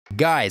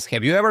Guys,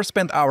 have you ever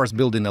spent hours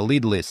building a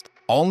lead list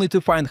only to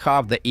find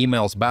half the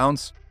emails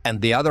bounce and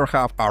the other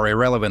half are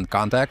irrelevant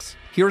contacts?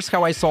 Here's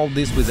how I solved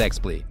this with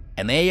Explee,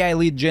 an AI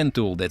lead gen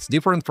tool that's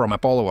different from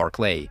Apollo or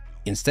Clay.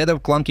 Instead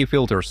of clunky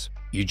filters,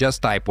 you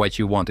just type what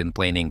you want in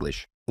plain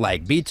English.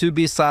 Like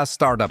B2B SaaS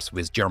startups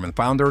with German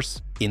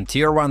founders in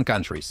Tier 1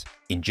 countries.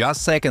 In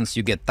just seconds,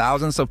 you get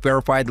thousands of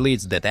verified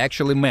leads that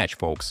actually match,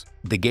 folks.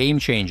 The game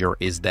changer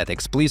is that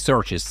Explee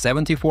searches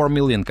 74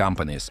 million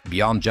companies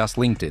beyond just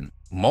LinkedIn.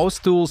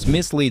 Most tools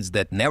miss leads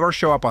that never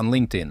show up on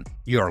LinkedIn.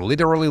 You're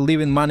literally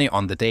leaving money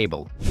on the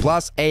table.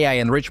 Plus, AI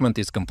enrichment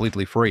is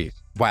completely free.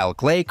 While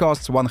Clay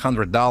costs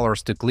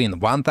 $100 to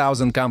clean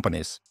 1,000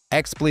 companies,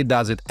 Explee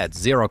does it at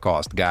zero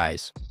cost,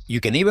 guys.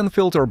 You can even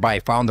filter by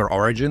founder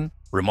origin,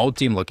 remote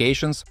team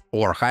locations,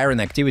 or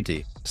hiring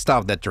activity,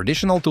 stuff that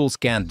traditional tools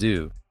can't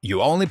do.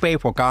 You only pay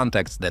for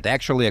contacts that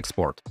actually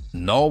export.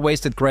 No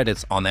wasted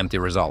credits on empty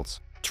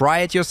results. Try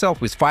it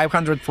yourself with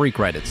 500 free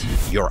credits.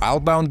 Your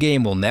outbound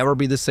game will never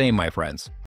be the same, my friends.